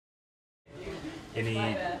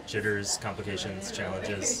Any jitters, complications,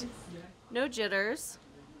 challenges? No jitters,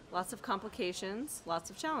 lots of complications, lots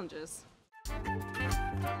of challenges.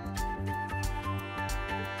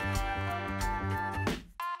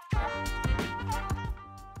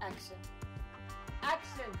 Action.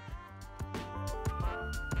 Action!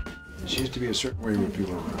 She used to be a certain way when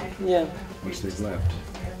people were around. Yeah. Once they've left,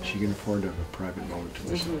 she can afford to have a private moment to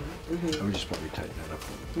herself. I would just probably tighten that up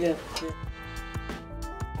a little. Yeah.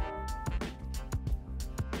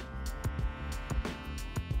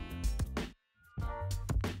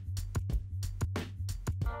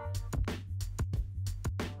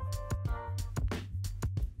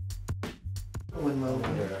 One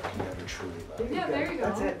moment. Yeah, there you go.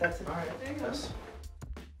 That's it. There you go.